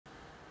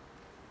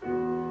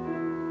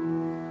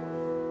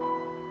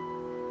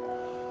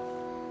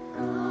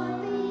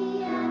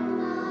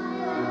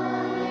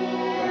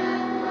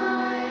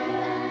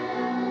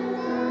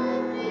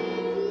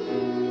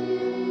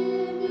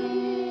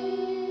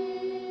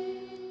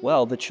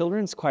Well, the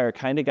children's choir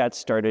kind of got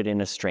started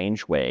in a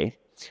strange way.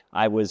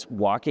 I was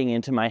walking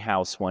into my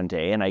house one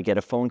day and I get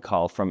a phone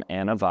call from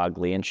Anna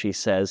Vogley and she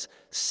says,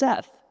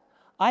 Seth,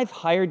 I've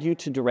hired you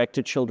to direct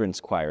a children's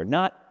choir.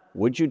 Not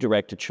would you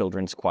direct a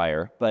children's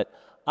choir, but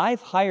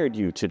I've hired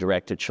you to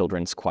direct a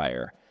children's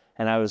choir.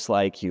 And I was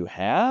like, you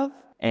have?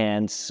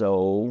 And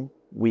so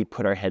we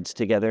put our heads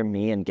together,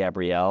 me and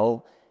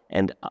Gabrielle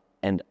and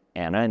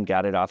Anna, and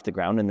got it off the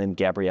ground. And then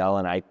Gabrielle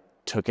and I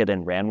took it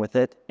and ran with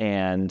it.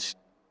 And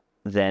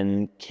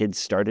then kids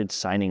started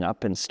signing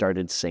up and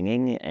started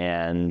singing,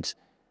 and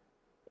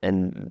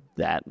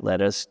that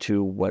led us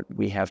to what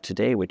we have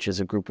today, which is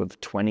a group of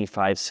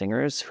 25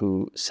 singers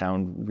who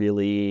sound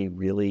really,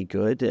 really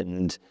good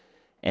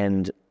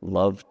and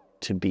love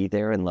to be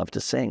there and love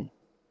to sing.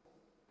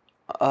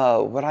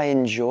 What I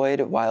enjoyed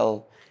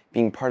while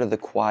being part of the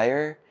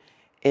choir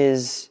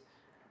is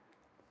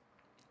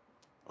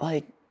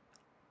like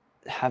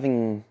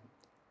having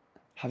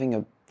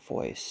a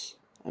voice.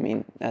 I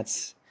mean,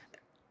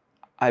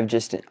 I've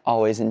just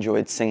always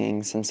enjoyed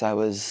singing since I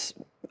was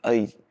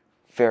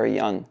very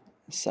young,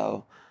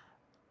 so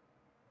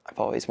I've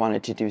always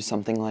wanted to do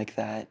something like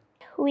that.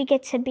 We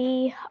get to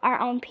be our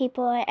own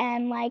people,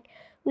 and like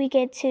we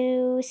get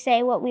to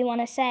say what we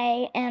want to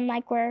say, and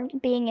like we're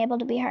being able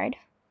to be heard.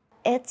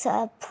 It's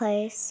a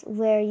place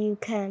where you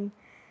can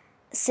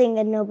sing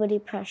and nobody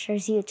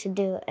pressures you to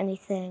do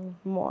anything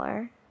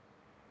more.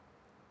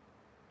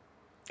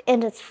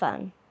 And it's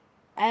fun.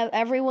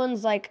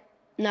 Everyone's like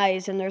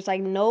nice, and there's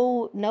like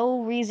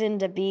no reason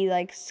to be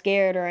like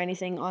scared or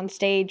anything on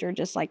stage or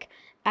just like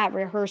at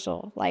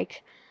rehearsal.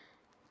 Like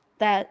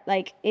that,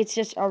 like it's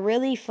just a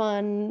really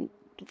fun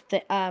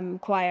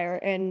choir,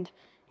 and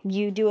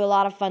you do a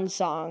lot of fun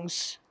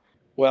songs.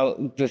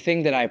 Well, the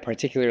thing that I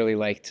particularly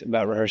liked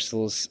about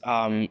rehearsals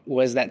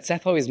was that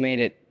Seth always made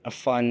it a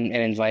fun and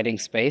inviting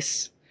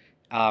space.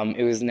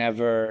 It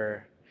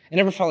never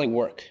felt like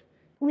work.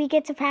 We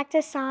get to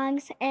practice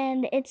songs,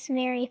 and it's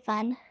very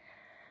fun.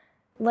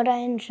 What I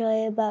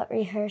enjoy about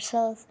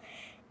rehearsals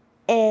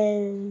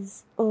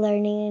is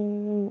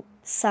learning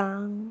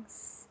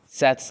songs.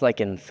 Seth's like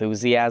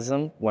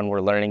enthusiasm when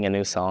we're learning a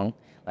new song.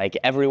 Like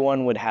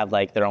everyone would have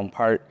like their own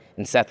part,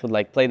 and Seth would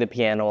like play the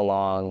piano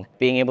along.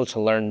 Being able to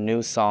learn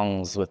new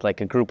songs with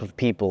like a group of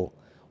people,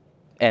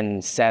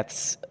 and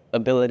Seth's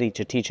ability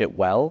to teach it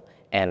well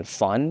and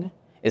fun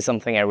is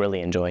something I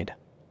really enjoyed.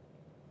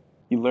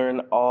 You learn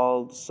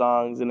all the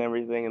songs and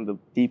everything and the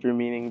deeper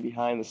meaning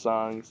behind the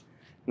songs,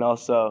 and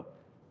also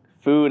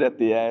food at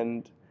the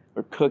end,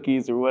 or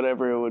cookies or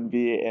whatever it would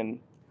be, and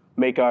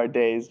make our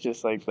days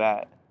just like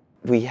that.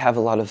 We have a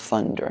lot of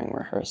fun during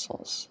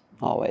rehearsals,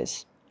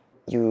 always.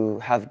 You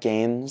have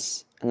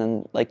games, and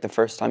then like the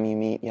first time you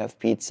meet, you have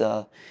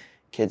pizza.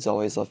 Kids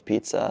always love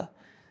pizza.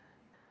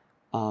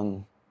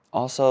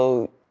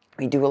 Also,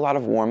 we do a lot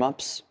of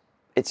warm-ups.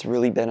 It's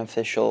really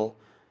beneficial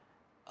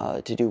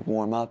to do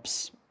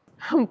warm-ups.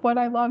 What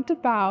I loved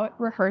about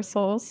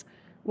rehearsals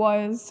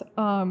was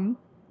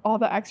all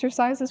the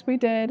exercises we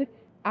did.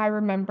 I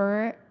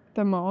remember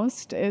the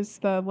most is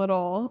the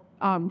little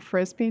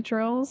Frisbee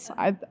drills.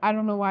 I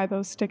don't know why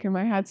those stick in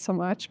my head so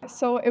much.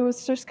 So it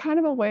was just kind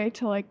of a way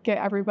to like get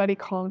everybody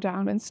calmed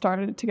down and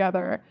started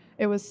together.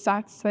 It was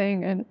Seth's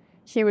thing, and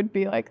he would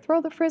be like, throw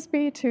the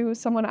Frisbee to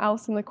someone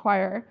else in the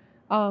choir.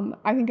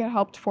 I think it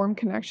helped form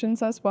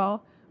connections as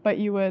well, but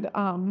you would,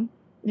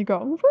 you go,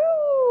 woo!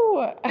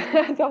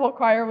 The whole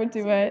choir would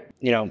do it.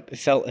 You know, it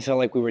felt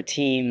like we were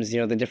teams, you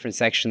know, the different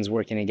sections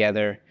working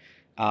together.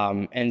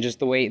 And just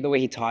the way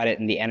he taught it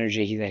and the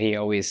energy that he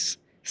always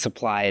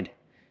supplied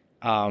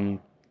it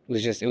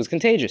was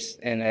contagious,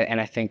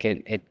 and I think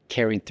it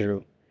carried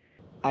through.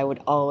 I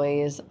would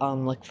always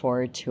look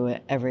forward to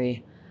it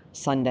every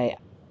Sunday.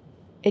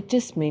 It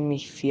just made me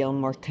feel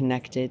more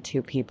connected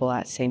to people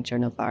at St.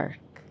 Joan of Arc.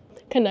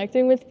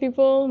 Connecting with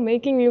people,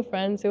 making new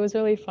friends, it was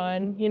really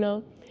fun, you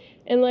know,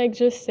 and like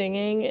just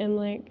singing, and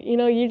like, you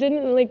know, you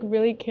didn't like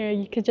really care,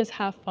 you could just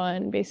have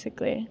fun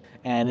basically.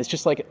 And it's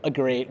just like a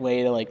great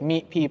way to like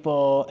meet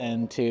people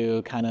and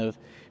to kind of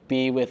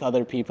be with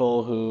other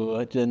people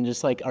who then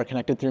just like are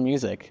connected through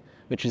music,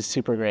 which is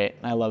super great.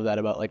 I love that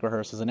about like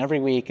rehearsals. And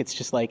every week it's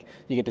just like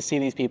you get to see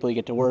these people, you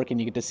get to work, and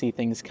you get to see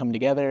things come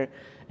together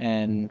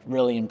and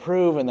really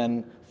improve, and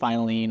then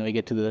finally, you know, you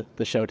get to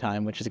the show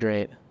time, which is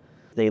great.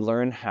 They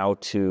learn how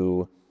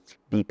to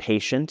be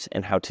patient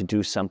and how to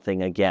do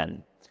something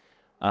again.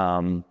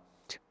 In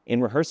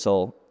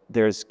rehearsal,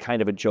 there's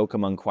kind of a joke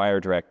among choir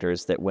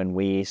directors that when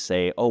we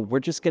say, oh, we're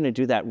just going to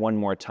do that one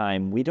more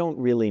time, we don't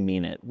really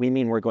mean it. We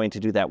mean we're going to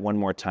do that one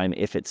more time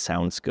if it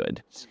sounds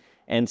good.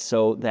 And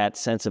so that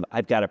sense of,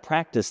 I've got to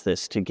practice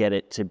this to get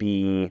it to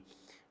be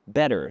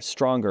better,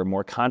 stronger,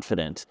 more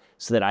confident,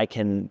 so that I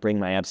can bring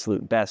my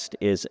absolute best,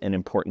 is an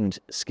important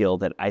skill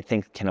that I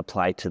think can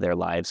apply to their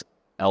lives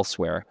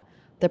elsewhere.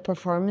 The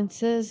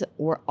performances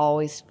were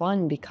always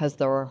fun because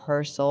the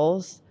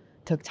rehearsals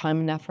took time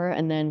and effort,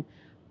 and then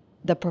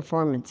the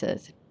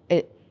performances.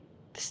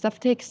 Stuff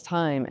takes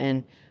time,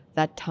 and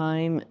that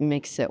time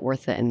makes it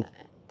worth it in the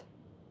end.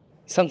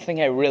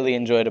 Something I really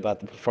enjoyed about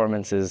the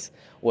performances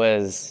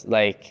was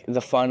like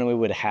the fun we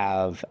would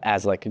have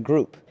as like a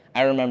group.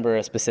 I remember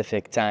a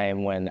specific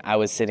time when I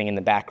was sitting in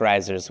the back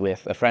risers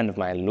with a friend of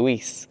mine,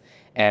 Luis,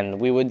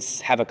 and we would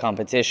have a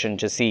competition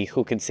to see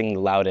who could sing the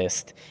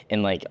loudest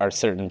in like our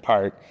certain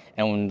part.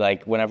 And when,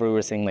 like whenever we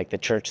were singing like the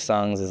church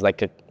songs as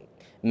like a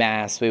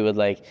mass, we would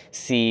like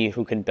see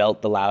who could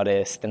belt the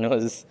loudest, and it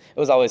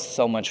was always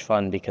so much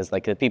fun because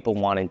like the people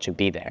wanted to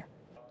be there.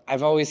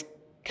 I've always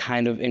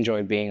kind of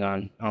enjoyed being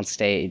on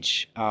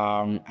stage.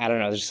 I don't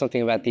know, there's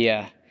something about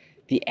the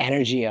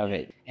energy of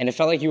it, and it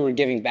felt like you were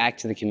giving back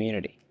to the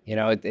community. You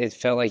know, it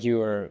felt like you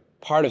were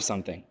part of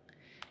something,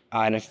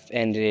 and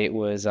it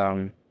was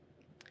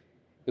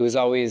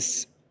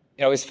always,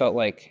 it always felt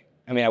like,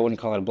 I mean, I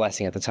wouldn't call it a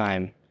blessing at the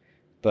time,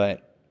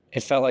 but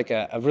it felt like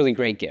a really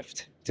great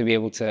gift to be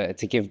able to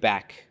give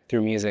back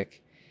through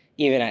music,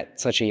 even at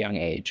such a young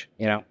age,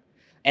 you know?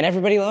 And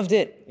everybody loved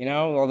it, you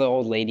know? All the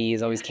old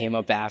ladies always came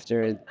up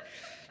after,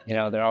 you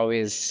know, they're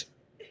always,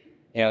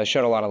 you know, they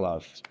showed a lot of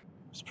love.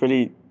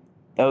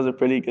 That was a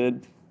pretty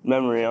good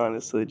memory,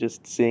 honestly,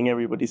 just seeing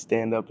everybody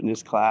stand up and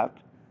just clap,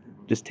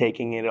 just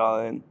taking it all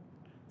in.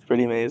 It's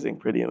pretty amazing,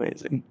 pretty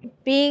amazing.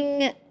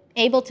 Being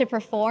able to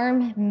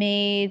perform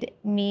made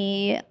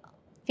me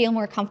feel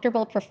more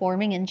comfortable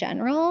performing in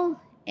general,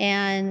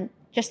 and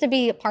just to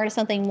be a part of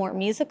something more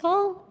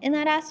musical in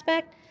that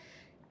aspect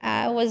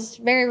was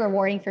very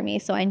rewarding for me,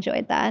 so I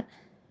enjoyed that.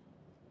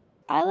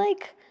 I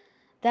like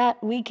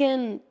that we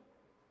can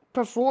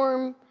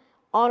perform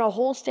on a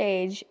whole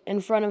stage in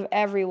front of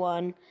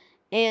everyone,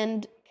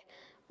 and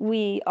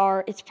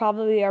it's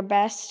probably our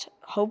best,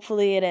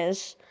 hopefully it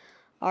is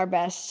our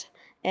best,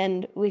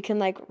 and we can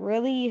like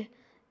really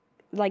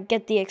like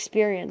get the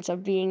experience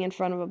of being in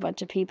front of a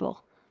bunch of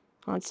people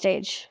on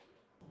stage.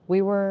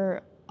 We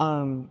were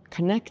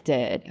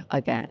connected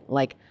again.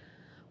 Like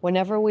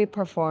whenever we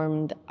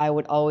performed, I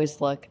would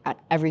always look at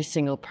every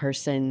single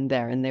person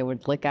there and they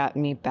would look at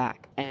me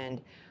back,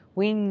 and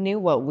we knew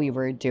what we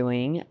were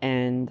doing,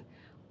 and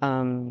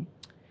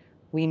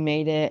we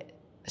made it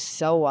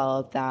so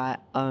well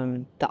that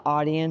the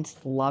audience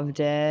loved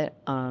it.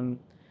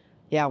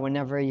 Yeah,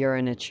 whenever you're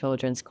in a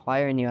children's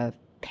choir and you have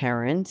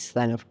parents,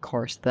 then of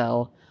course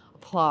they'll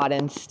applaud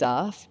and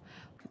stuff.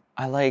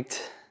 I like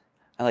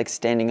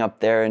standing up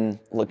there and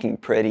looking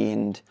pretty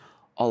and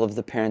all of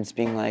the parents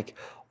being like,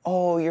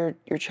 oh, your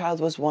child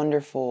was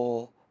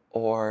wonderful,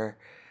 or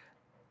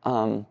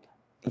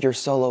your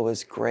solo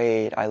was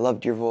great, I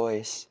loved your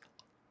voice.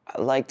 I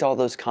liked all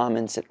those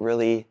comments. It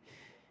really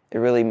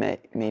made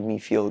me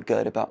feel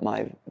good about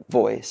my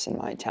voice and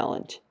my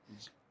talent.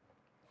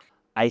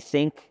 I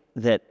think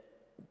that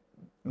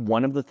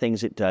one of the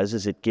things it does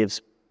is it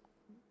gives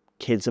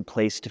kids a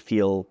place to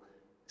feel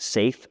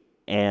safe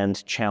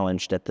and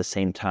challenged at the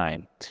same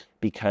time,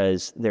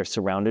 because they're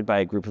surrounded by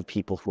a group of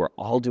people who are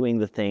all doing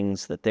the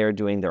things that they're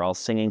doing. They're all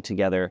singing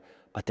together,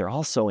 but they're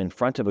also in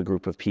front of a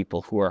group of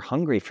people who are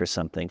hungry for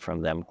something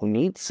from them, who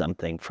need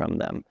something from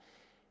them.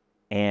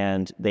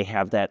 And they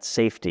have that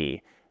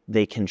safety.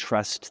 They can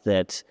trust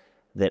that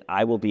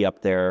I will be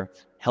up there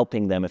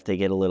helping them if they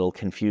get a little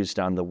confused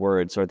on the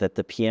words, or that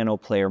the piano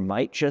player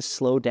might just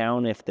slow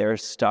down if they're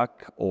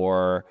stuck,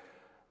 or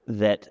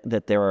that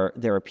there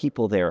are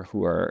people there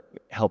who are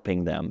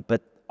helping them.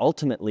 But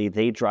ultimately,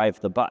 they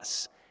drive the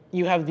bus.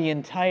 You have the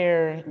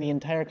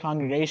entire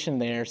congregation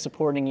there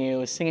supporting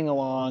you, singing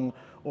along,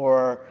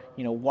 or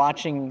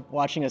watching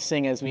us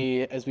sing as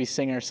we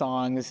sing our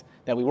songs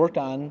that we worked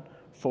on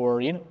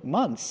for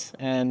months.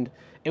 And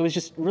it was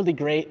just really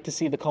great to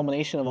see the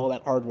culmination of all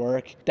that hard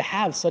work. To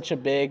have such a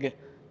big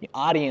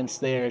audience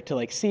there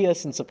to see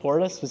us and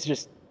support us was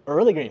just a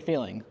really great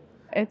feeling.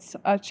 It's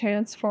a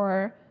chance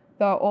for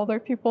the older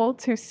people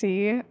to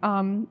see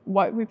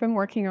what we've been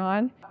working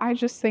on. I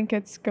just think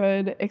it's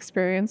good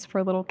experience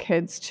for little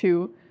kids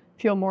to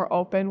feel more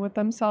open with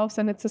themselves,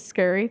 and it's a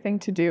scary thing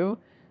to do.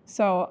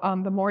 So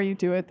the more you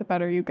do it, the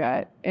better you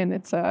get, and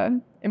it's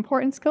an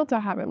important skill to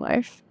have in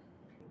life.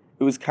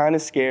 It was kind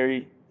of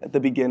scary at the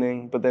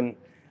beginning, but then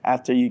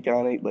after you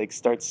kind of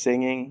start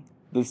singing,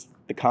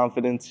 the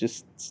confidence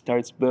just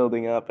starts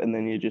building up, and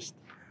then you're just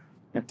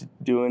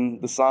doing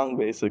the song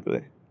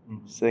basically,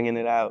 singing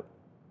it out.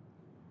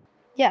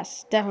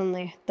 Yes,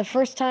 definitely. The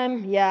first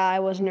time, yeah, I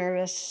was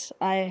nervous.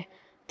 I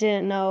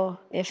didn't know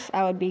if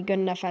I would be good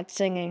enough at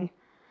singing.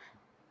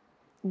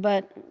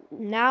 But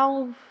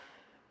now,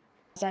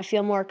 I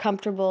feel more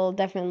comfortable,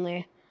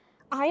 definitely.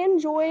 I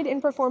enjoyed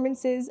in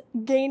performances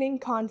gaining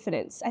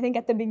confidence. I think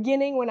at the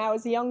beginning when I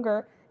was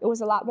younger, it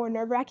was a lot more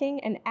nerve-wracking,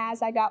 and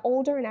as I got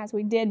older and as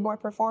we did more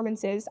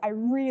performances, I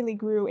really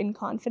grew in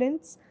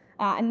confidence,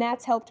 and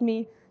that's helped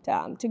me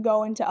to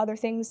go into other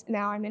things.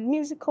 Now I'm in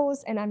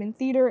musicals and I'm in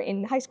theater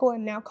in high school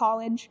and now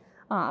college,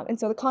 and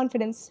so the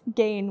confidence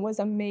gain was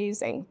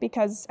amazing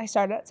because I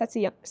started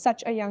at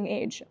such a young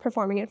age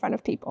performing in front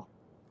of people.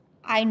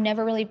 I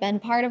never really been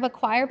part of a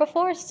choir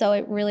before, so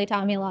it really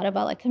taught me a lot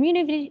about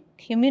community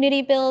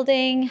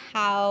building,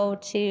 how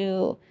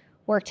to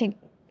work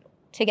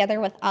together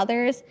with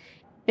others.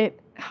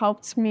 It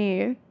helped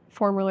me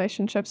form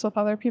relationships with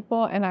other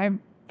people, and I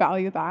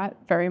value that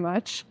very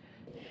much.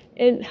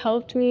 It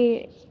helped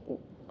me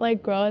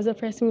like grow as a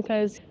person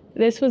because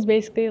this was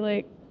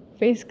basically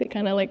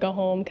kind of like a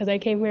home because I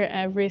came here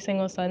every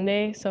single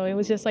Sunday, so it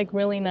was just like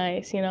really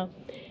nice, you know.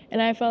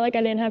 And I felt like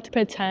I didn't have to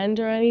pretend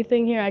or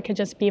anything here. I could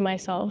just be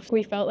myself.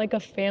 We felt like a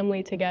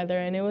family together,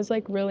 and it was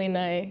like really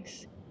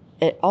nice.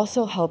 It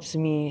also helps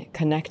me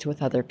connect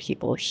with other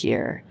people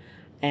here.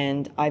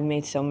 And I've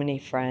made so many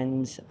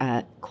friends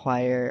at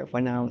choir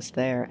when I was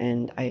there,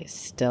 and I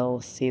still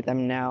see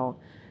them now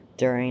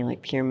during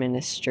like peer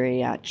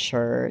ministry at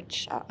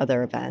church, at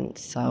other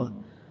events. So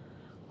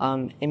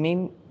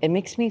it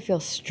makes me feel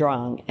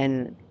strong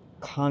and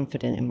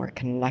confident and more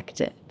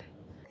connected.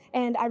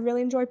 And I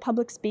really enjoy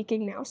public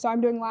speaking now. So I'm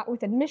doing a lot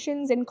with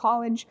admissions in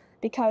college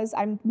because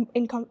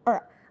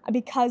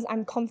because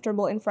I'm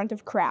comfortable in front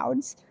of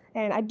crowds.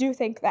 And I do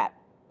think that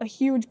a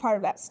huge part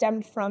of that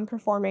stemmed from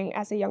performing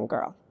as a young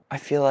girl. I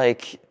feel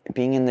like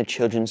being in the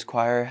children's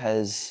choir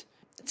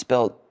it's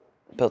built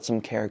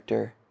some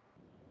character.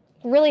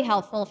 Really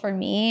helpful for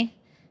me,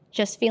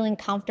 just feeling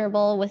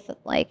comfortable with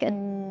like a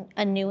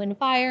new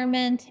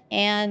environment,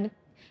 and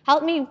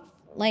helped me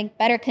like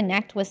better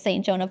connect with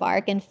St. Joan of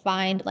Arc and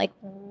find like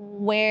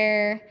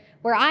where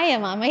I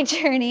am on my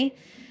journey.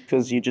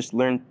 Because you just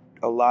learn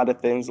a lot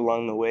of things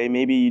along the way.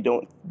 Maybe you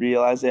don't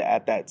realize it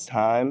at that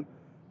time,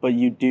 but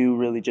you do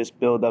really just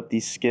build up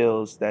these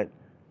skills that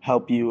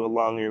help you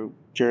along your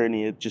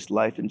journey of just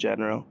life in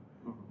general.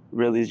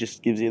 Really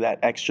just gives you that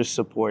extra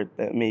support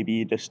that maybe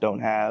you just don't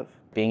have.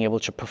 Being able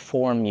to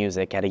perform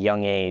music at a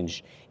young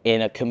age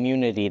in a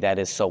community that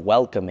is so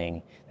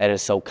welcoming, that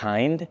is so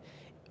kind,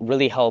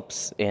 really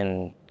helps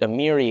in a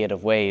myriad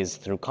of ways,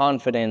 through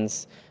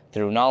confidence,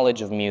 through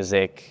knowledge of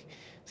music,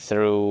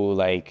 through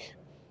like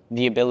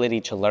the ability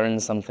to learn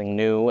something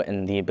new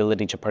and the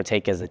ability to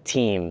partake as a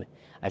team.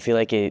 I feel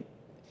like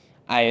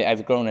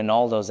I've grown in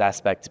all those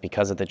aspects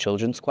because of the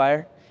children's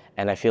choir,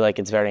 and I feel like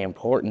it's very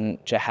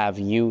important to have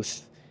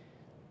youth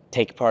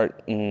take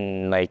part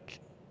in like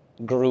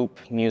group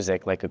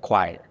music, like a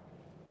choir.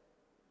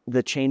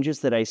 The changes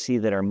that I see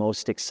that are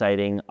most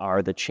exciting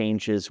are the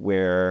changes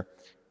where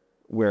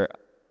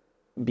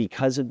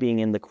because of being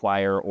in the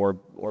choir or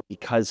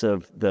because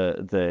of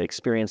the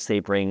experience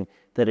they bring,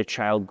 that a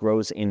child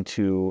grows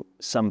into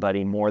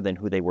somebody more than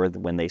who they were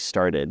when they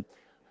started.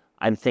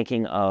 I'm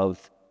thinking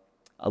of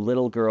a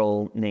little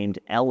girl named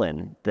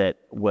Ellen that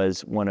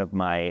was one of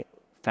my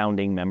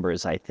founding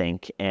members, I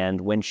think,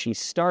 and when she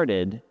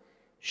started,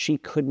 she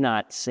could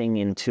not sing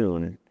in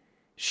tune.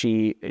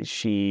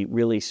 She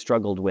really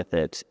struggled with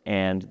it,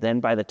 and then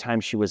by the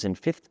time she was in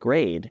 5th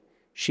grade,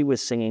 she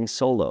was singing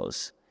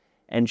solos.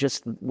 And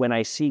just when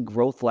I see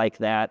growth like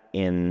that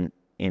in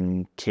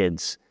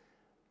kids,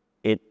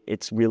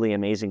 it's really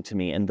amazing to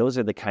me. And those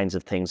are the kinds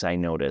of things I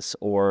notice.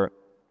 Or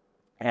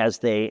as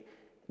they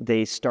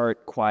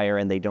start choir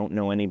and they don't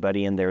know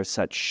anybody and they're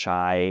such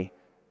shy,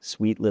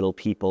 sweet little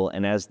people,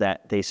 and as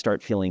they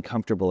start feeling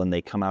comfortable and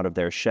they come out of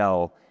their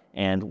shell,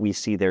 and we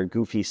see their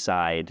goofy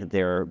side,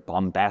 their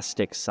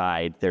bombastic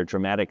side, their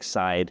dramatic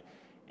side,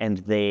 and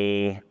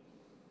they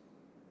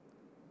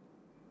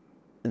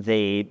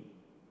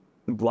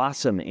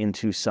blossom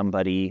into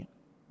somebody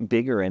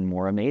bigger and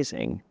more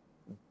amazing.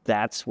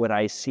 That's what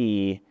I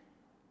see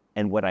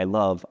and what I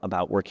love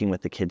about working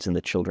with the kids in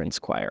the children's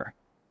choir.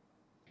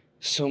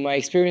 So my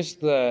experience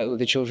with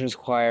the children's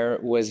choir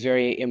was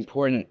very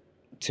important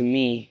to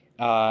me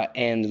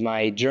and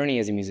my journey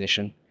as a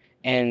musician,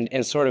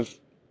 and sort of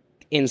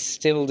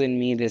instilled in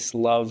me this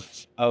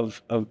love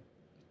of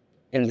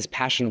and this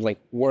passion of like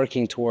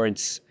working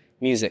towards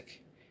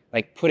music,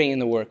 like putting in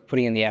the work,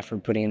 putting in the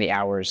effort, putting in the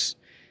hours,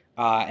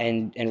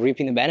 and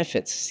reaping the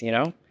benefits, you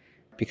know?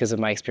 Because of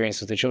my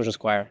experience with the children's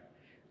choir,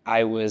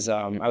 I was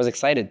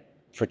excited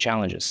for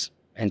challenges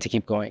and to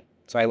keep going.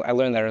 So I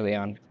learned that early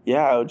on.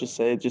 Yeah, I would just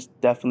say it just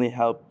definitely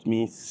helped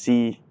me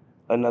see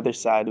another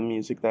side of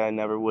music that I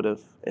never would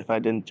have if I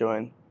didn't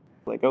join.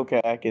 Like,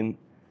 okay, I can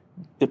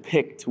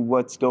depict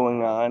what's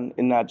going on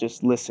and not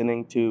just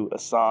listening to a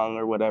song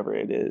or whatever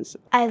it is.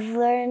 I've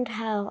learned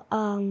how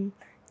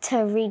to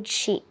read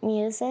sheet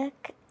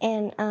music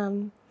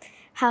and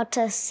how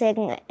to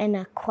sing in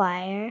a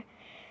choir.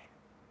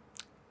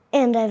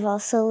 And I've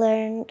also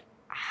learned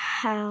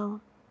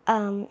how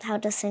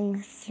to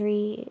sing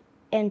 3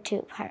 and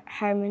 2 part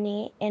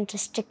harmony and to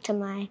stick to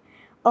my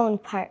own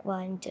part while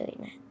I'm doing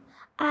it.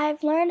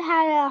 I've learned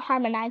how to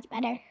harmonize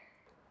better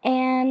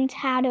and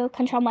how to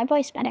control my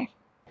voice better.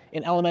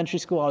 In elementary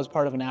school, I was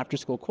part of an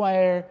after-school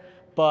choir,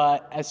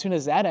 but as soon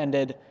as that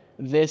ended,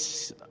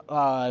 this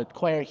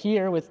choir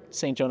here with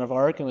St. Joan of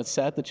Arc and with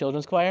Seth, the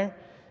children's choir,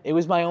 it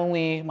was my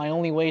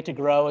only way to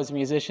grow as a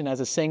musician, as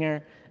a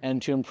singer,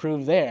 and to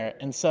improve there.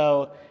 And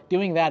so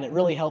doing that, it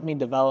really helped me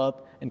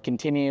develop and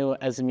continue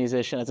as a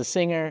musician, as a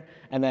singer,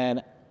 and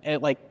then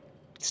it like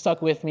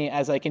stuck with me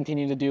as I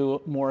continue to do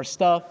more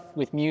stuff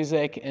with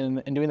music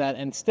and doing that.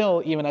 And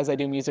still, even as I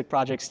do music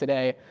projects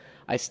today,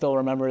 I still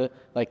remember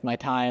like my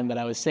time that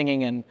I was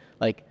singing, and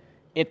like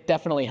it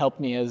definitely helped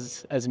me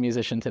as a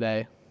musician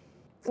today.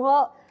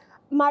 Well,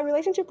 My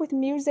relationship with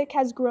music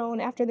has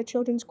grown after the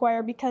children's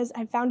choir because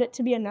I found it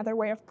to be another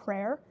way of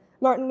prayer.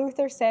 Martin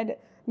Luther said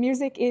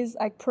music is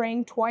like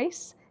praying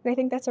twice, and I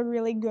think that's a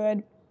really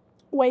good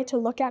way to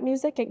look at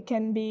music. It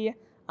can be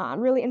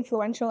really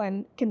influential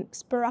and can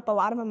spur up a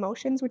lot of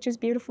emotions, which is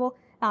beautiful.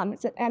 And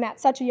at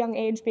such a young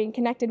age, being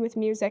connected with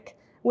music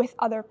with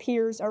other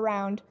peers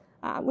around,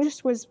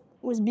 which was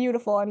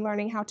beautiful, and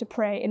learning how to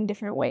pray in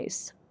different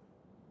ways.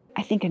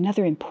 I think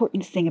another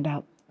important thing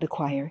about the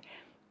choir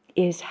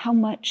is how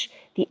much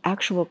the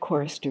actual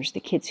choristers, the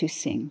kids who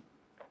sing,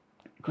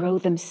 grow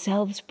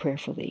themselves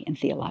prayerfully and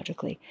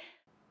theologically.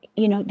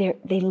 You know,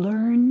 they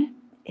learn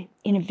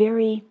in a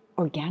very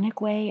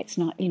organic way. It's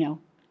not, you know,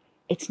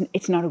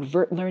 it's not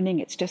overt learning.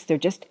 It's just, they're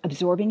just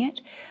absorbing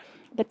it.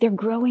 But they're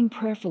growing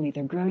prayerfully.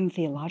 They're growing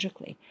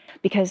theologically.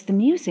 Because the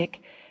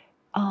music,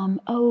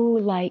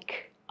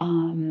 like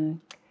Panis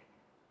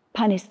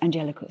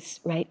Angelicus,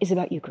 right, is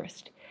about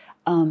Eucharist.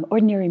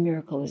 Ordinary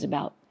Miracle is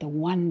about the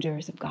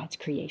wonders of God's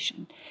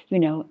creation. You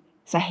know,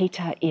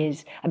 Saheta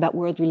is about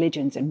world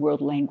religions and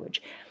world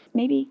language.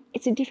 Maybe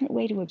it's a different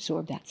way to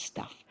absorb that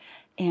stuff.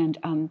 And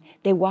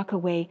they walk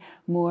away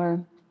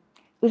more,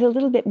 with a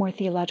little bit more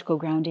theological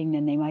grounding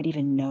than they might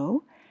even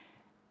know.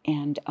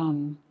 And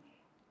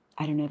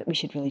I don't know that we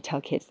should really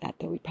tell kids that,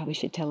 though. We probably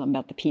should tell them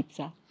about the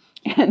pizza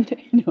and,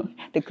 you know,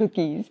 the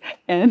cookies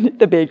and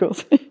the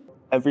bagels.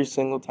 Every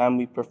single time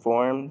we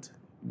performed,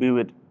 we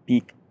would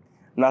be,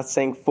 I'm not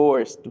saying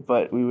forced,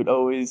 but we would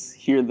always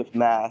hear the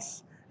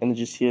Mass and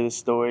just hear the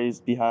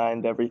stories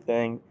behind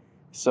everything.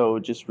 So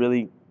it just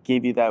really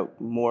gave you that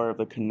more of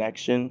a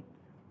connection,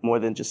 more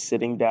than just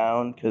sitting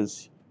down,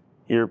 because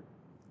you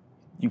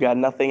got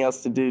nothing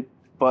else to do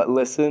but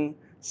listen.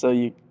 So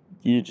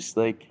you just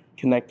like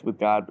connect with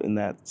God in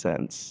that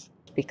sense.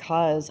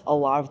 Because a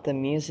lot of the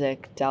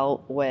music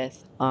dealt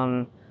with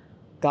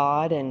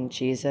God and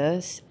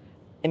Jesus,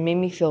 it made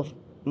me feel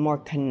more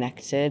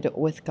connected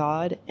with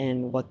God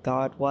and what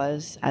God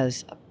was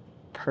as a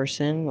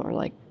person or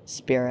like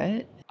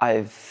spirit.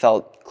 I've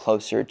felt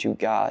closer to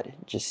God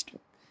just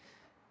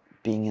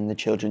being in the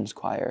children's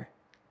choir.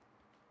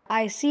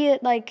 I see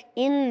it like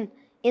in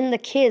the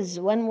kids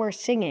when we're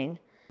singing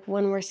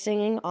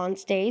on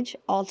stage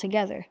all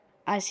together.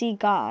 I see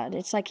God.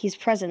 It's like he's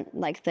present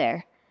like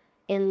there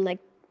in like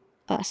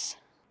us.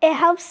 It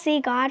helps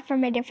see God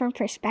from a different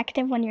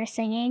perspective when you're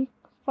singing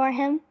for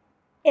him.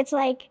 It's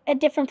like a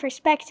different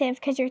perspective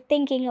because you're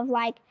thinking of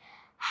like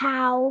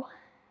how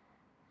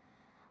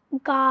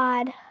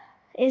God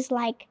is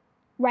like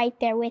right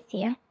there with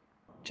you.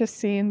 Just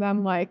seeing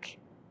them like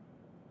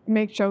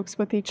make jokes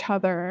with each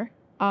other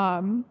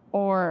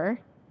or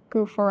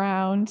goof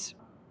around.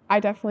 I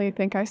definitely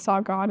think I saw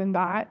God in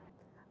that.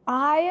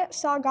 I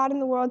saw God in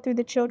the world through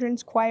the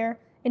children's choir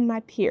in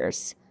my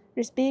peers.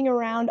 Just being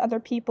around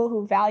other people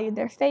who valued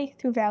their faith,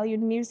 who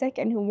valued music,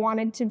 and who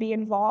wanted to be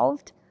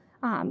involved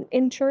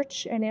in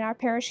church and in our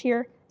parish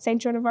here.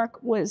 St. Joan of Arc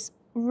was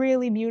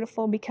really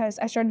beautiful because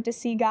I started to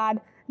see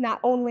God not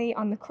only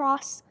on the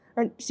cross,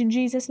 or see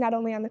Jesus not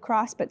only on the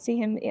cross, but see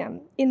him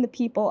in the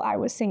people I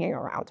was singing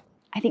around.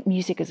 I think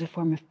music is a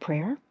form of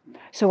prayer.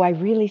 So I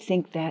really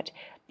think that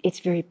it's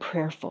very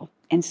prayerful.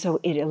 And so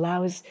it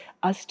allows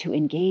us to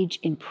engage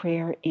in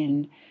prayer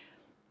in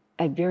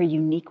a very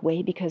unique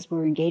way because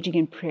we're engaging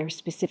in prayer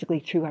specifically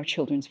through our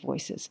children's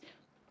voices.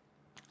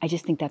 I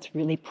just think that's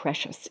really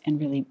precious and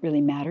really,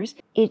 really matters.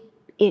 It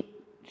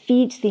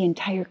feeds the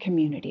entire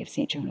community of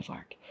St. Joan of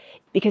Arc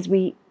because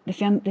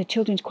the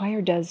children's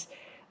choir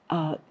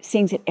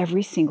sings at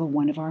every single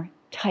one of our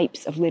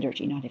types of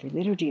liturgy. Not every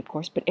liturgy, of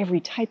course, but every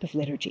type of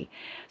liturgy.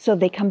 So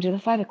they come to the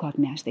 5 o'clock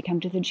Mass, they come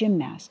to the gym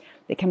Mass,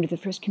 they come to the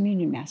First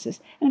Communion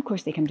Masses, and of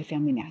course they come to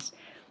Family Mass.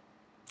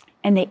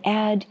 And they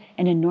add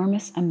an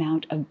enormous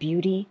amount of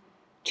beauty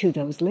to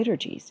those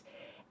liturgies.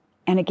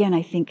 And again,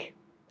 I think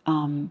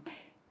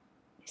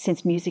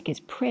since music is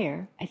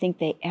prayer, I think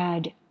they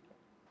add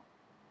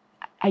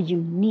a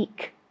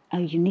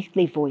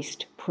uniquely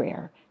voiced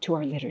prayer to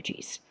our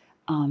liturgies.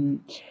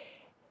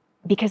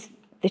 Because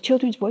the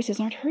children's voices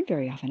aren't heard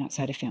very often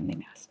outside of Family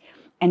Mass.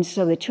 And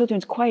so the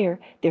children's choir,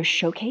 they're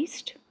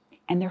showcased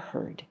and they're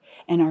heard.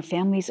 And our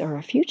families are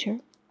our future.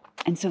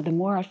 And so the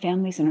more our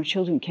families and our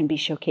children can be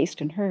showcased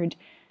and heard,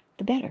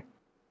 the better.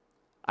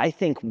 I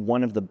think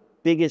one of the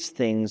biggest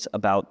things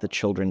about the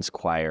children's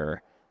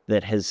choir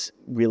that has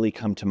really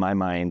come to my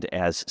mind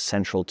as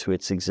central to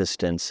its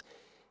existence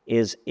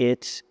is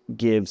it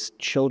gives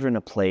children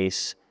a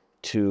place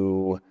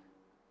to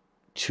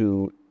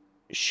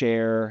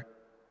share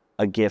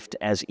a gift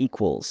as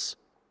equals.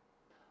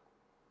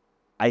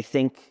 I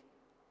think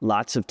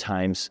lots of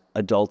times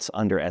adults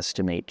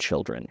underestimate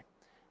children.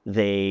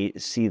 They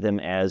see them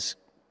as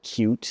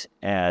cute,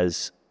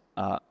 as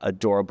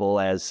adorable,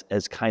 as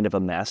kind of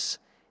a mess.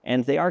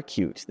 And they are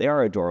cute, they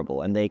are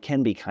adorable, and they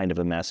can be kind of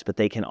a mess, but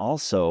they can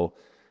also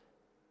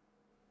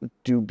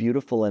do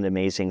beautiful and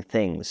amazing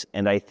things.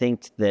 And I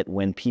think that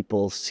when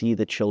people see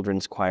the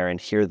children's choir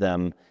and hear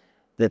them,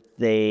 that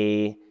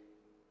they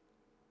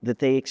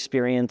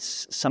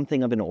experience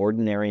something of an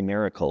ordinary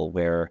miracle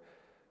where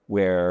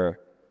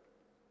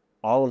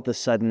all of the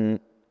sudden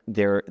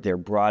they're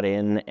brought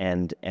in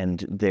and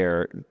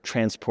they're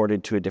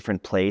transported to a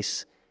different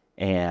place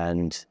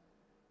and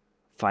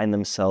find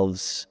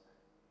themselves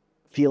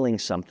feeling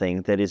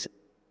something that is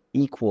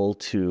equal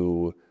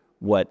to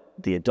what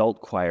the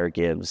adult choir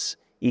gives,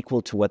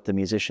 equal to what the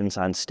musicians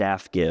on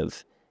staff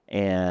give.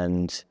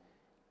 And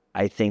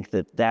I think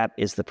that that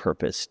is the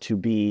purpose, to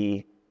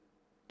be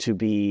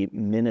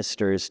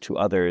ministers to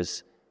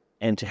others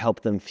and to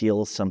help them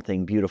feel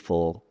something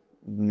beautiful,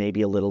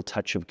 maybe a little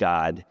touch of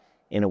God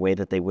in a way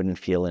that they wouldn't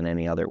feel in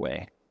any other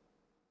way.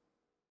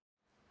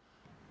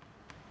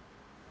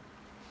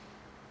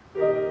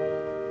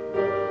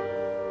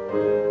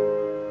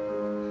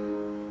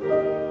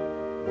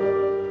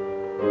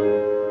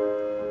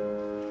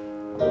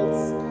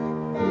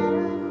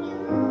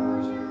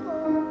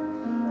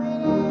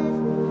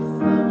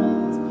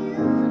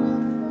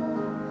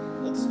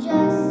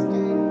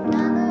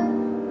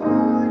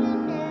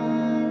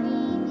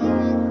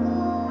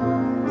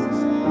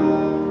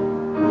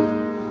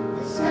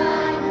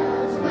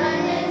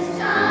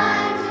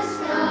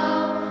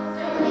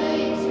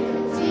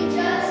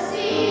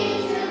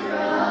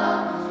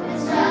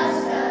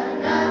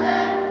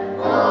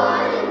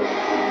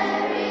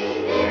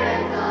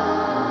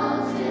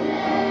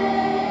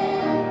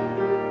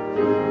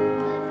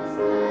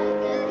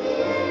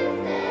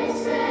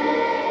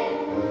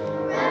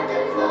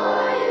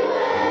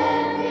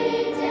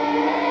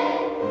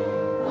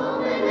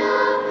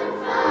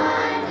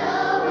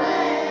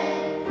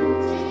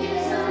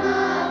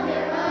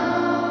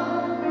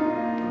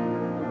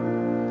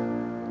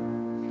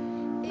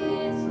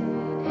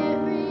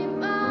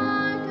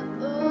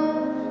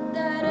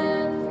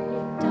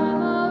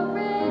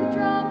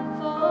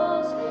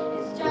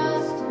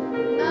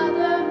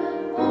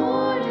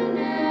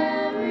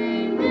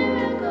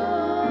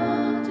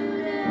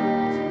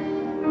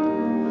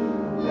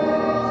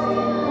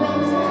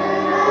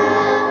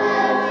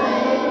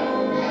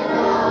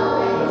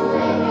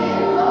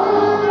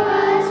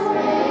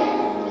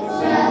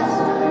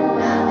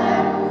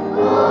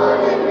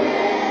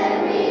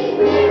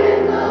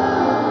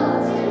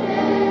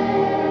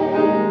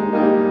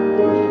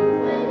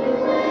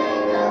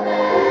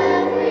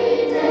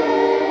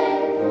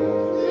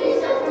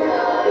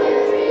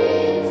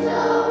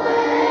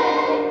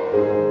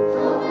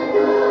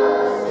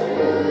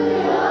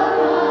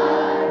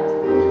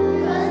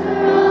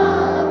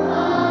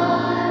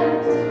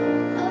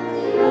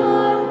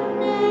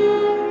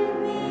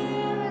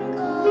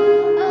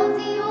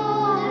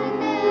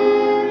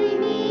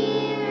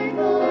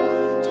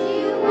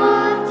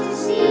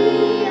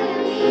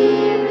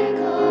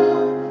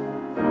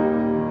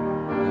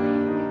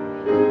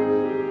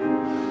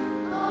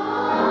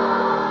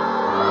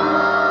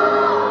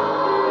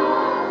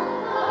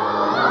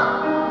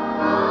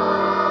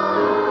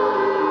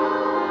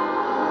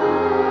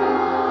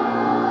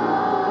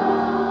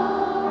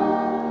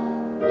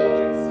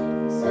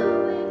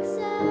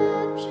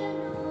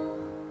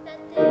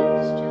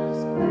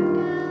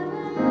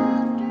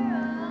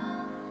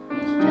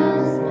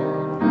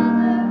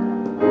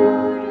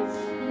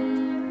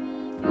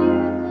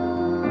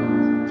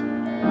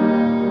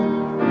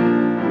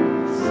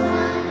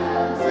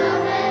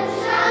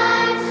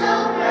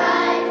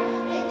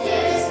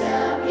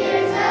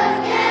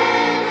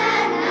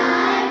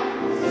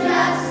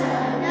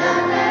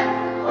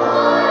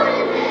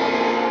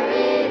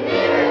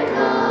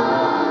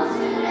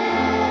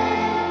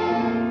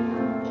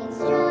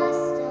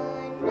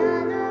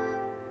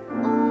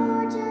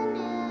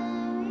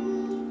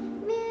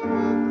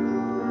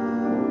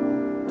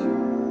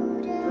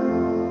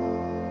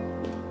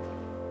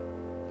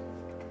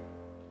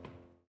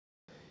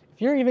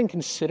 If you're even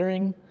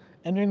considering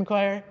entering the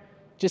choir,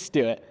 just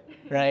do it,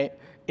 right?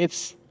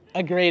 It's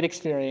a great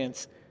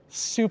experience,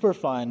 super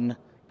fun.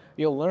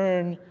 You'll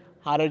learn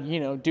how to,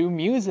 do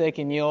music,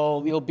 and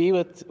you'll be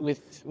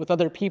with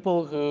other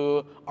people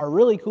who are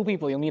really cool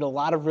people. You'll meet a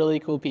lot of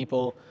really cool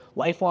people,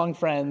 lifelong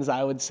friends,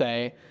 I would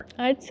say.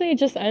 I'd say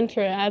just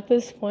enter it at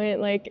this point.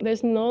 Like,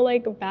 there's no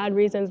bad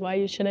reasons why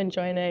you shouldn't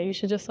join it. You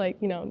should just go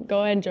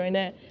ahead and join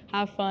it,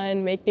 have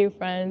fun, make new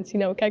friends,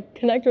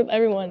 connect with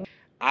everyone.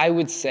 I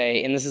would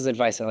say, and this is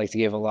advice I like to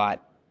give a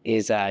lot,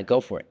 is go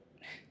for it.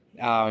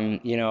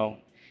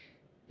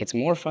 It's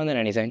more fun than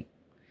anything.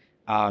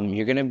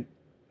 You're gonna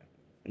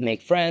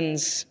make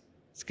friends.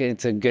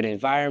 It's a good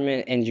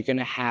environment, and you're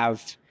gonna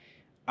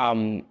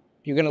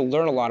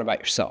learn a lot about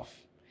yourself.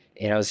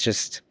 It's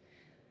just,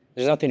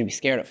 there's nothing to be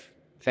scared of.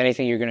 If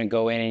anything, you're gonna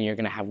go in and you're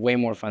gonna have way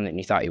more fun than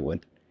you thought you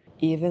would.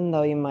 Even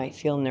though you might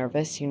feel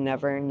nervous, you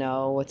never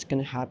know what's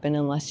gonna happen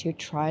unless you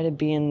try to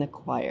be in the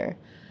choir.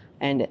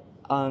 And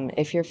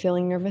if you're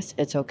feeling nervous,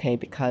 it's okay,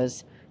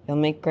 because you'll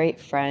make great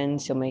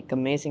friends, you'll make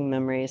amazing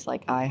memories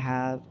like I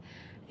have,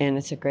 and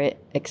it's a great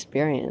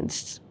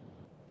experience.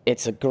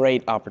 It's a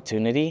great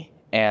opportunity,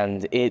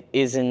 and it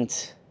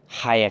isn't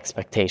high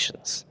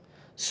expectations.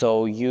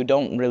 So you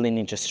don't really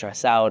need to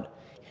stress out.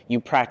 You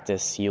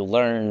practice, you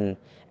learn,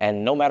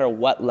 and no matter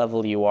what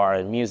level you are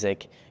in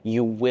music,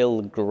 you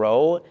will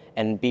grow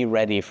and be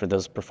ready for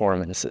those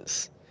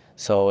performances.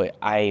 So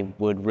I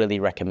would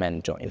really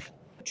recommend joining.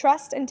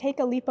 Trust and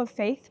take a leap of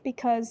faith,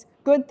 because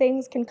good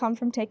things can come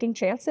from taking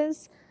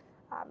chances.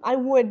 I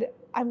would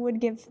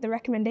give the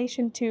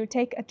recommendation to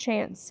take a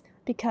chance,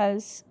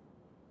 because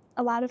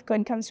a lot of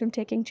good comes from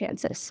taking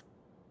chances.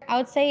 I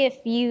would say if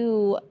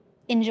you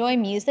enjoy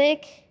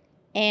music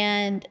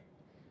and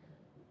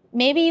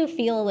maybe you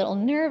feel a little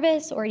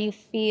nervous or you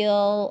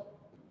feel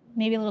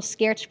maybe a little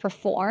scared to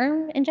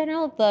perform in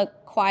general, the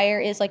choir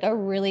is like a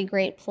really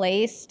great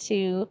place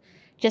to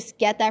just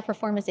get that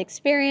performance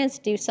experience,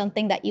 do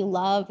something that you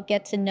love,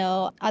 get to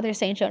know other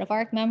St. Joan of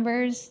Arc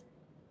members.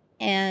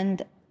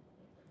 And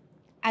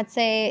I'd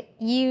say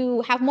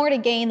you have more to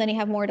gain than you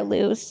have more to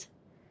lose.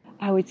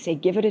 I would say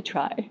give it a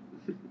try.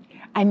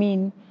 I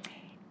mean,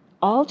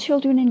 all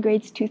children in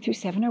grades 2 through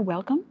 7 are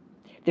welcome.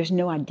 There's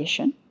no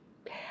audition.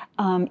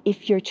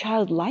 If your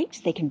child likes,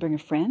 they can bring a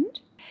friend.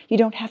 You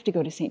don't have to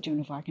go to St. Joan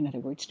of Arc, in other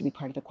words, to be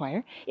part of the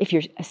choir. If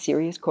you're a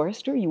serious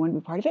chorister, you want to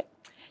be part of it,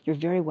 you're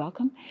very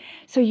welcome.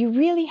 So you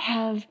really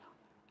have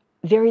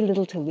very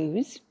little to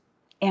lose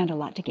and a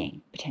lot to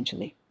gain,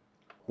 potentially.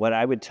 What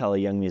I would tell a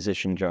young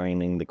musician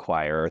joining the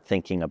choir or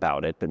thinking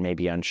about it, but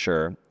maybe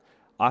unsure,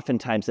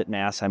 oftentimes at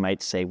Mass I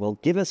might say, well,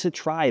 give us a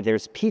try.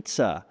 There's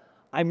pizza.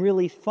 I'm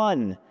really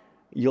fun.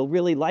 You'll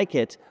really like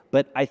it.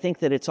 But I think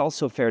that it's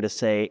also fair to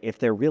say, if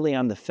they're really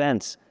on the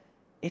fence,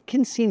 it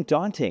can seem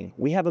daunting.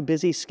 We have a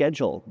busy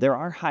schedule. There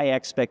are high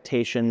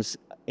expectations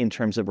in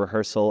terms of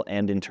rehearsal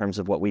and in terms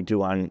of what we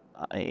do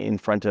in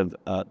front of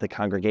the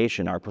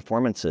congregation, our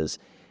performances.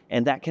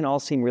 And that can all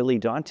seem really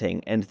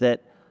daunting. And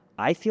that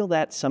I feel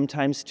that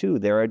sometimes too.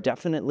 There are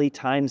definitely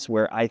times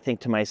where I think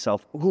to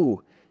myself,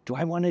 ooh, do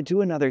I want to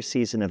do another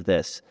season of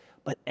this?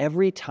 But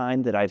every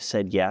time that I've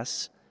said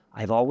yes,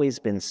 I've always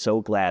been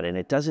so glad, and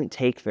it doesn't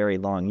take very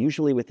long.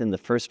 Usually within the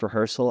first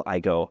rehearsal, I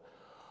go,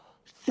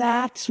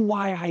 that's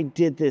why I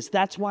did this.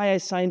 That's why I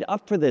signed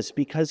up for this,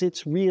 because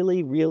it's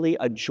really, really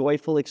a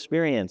joyful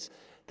experience.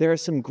 There are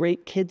some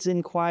great kids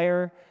in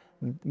choir.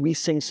 We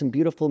sing some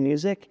beautiful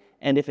music.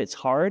 And if it's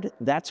hard,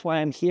 that's why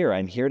I'm here.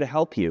 I'm here to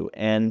help you.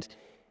 And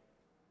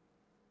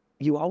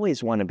you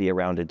always want to be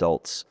around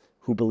adults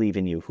who believe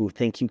in you, who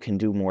think you can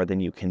do more than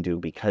you can do,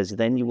 because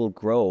then you will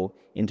grow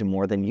into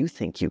more than you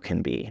think you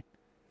can be.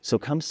 So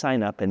come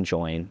sign up and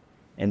join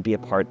and be a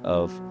part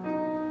of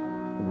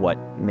what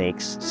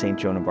makes St.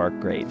 Joan of Arc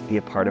great. Be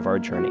a part of our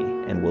journey,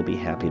 and we'll be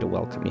happy to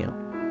welcome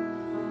you.